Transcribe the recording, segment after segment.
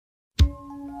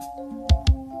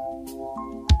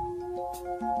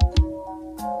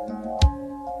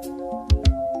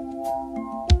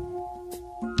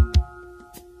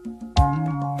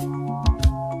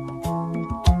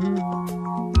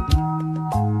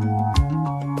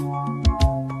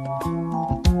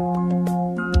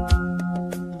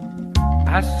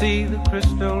I see the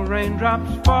crystal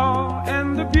raindrops fall,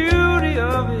 and the beauty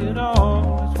of it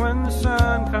all is when the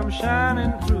sun comes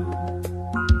shining through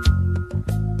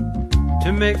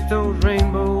to make those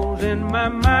rainbows in my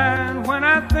mind. When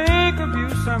I think of you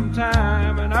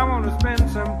sometime, and I want to spend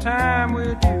some time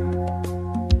with you,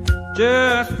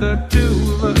 just the two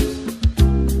of us.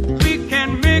 We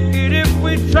can make it if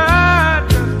we try,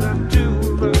 just the two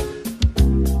of us.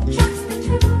 Just the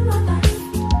two of us.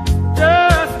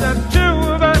 Just the two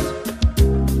of us,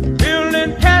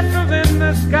 building castles in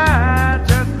the sky.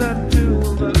 Just the two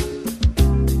of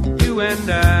us, you and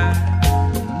I.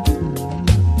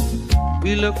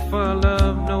 We look for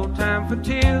love, no time for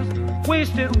tears.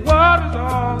 Wasted water's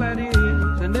all that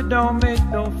is, and it don't make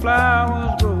no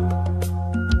flowers grow.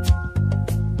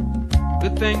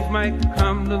 Good things might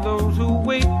come to those who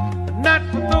wait, but not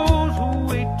for those who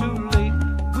wait too late.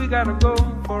 We gotta go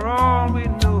for all we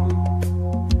know.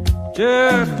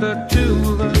 Just the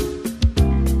two of us.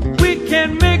 We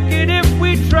can make it if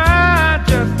we try.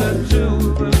 Just the two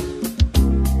of us.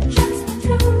 Just the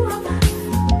two of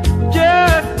us.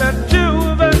 Just the two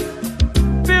of us,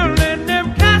 building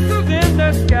them castles in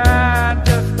the sky.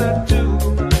 Just the two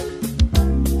of us,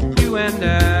 you and I.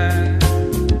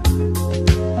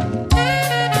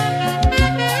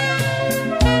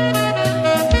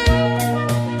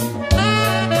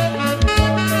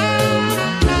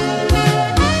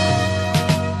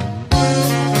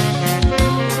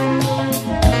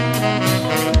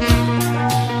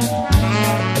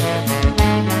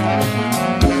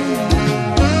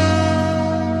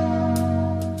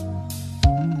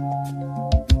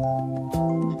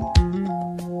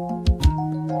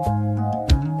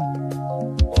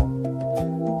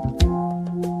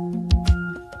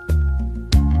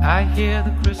 I hear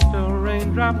the crystal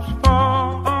raindrops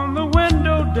fall on the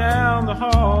window down the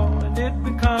hall, and it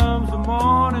becomes the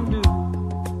morning dew.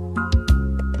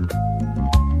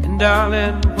 And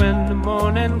darling, when the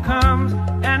morning comes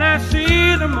and I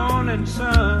see the morning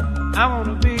sun, I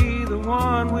wanna be the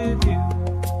one with you.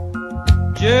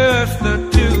 Just the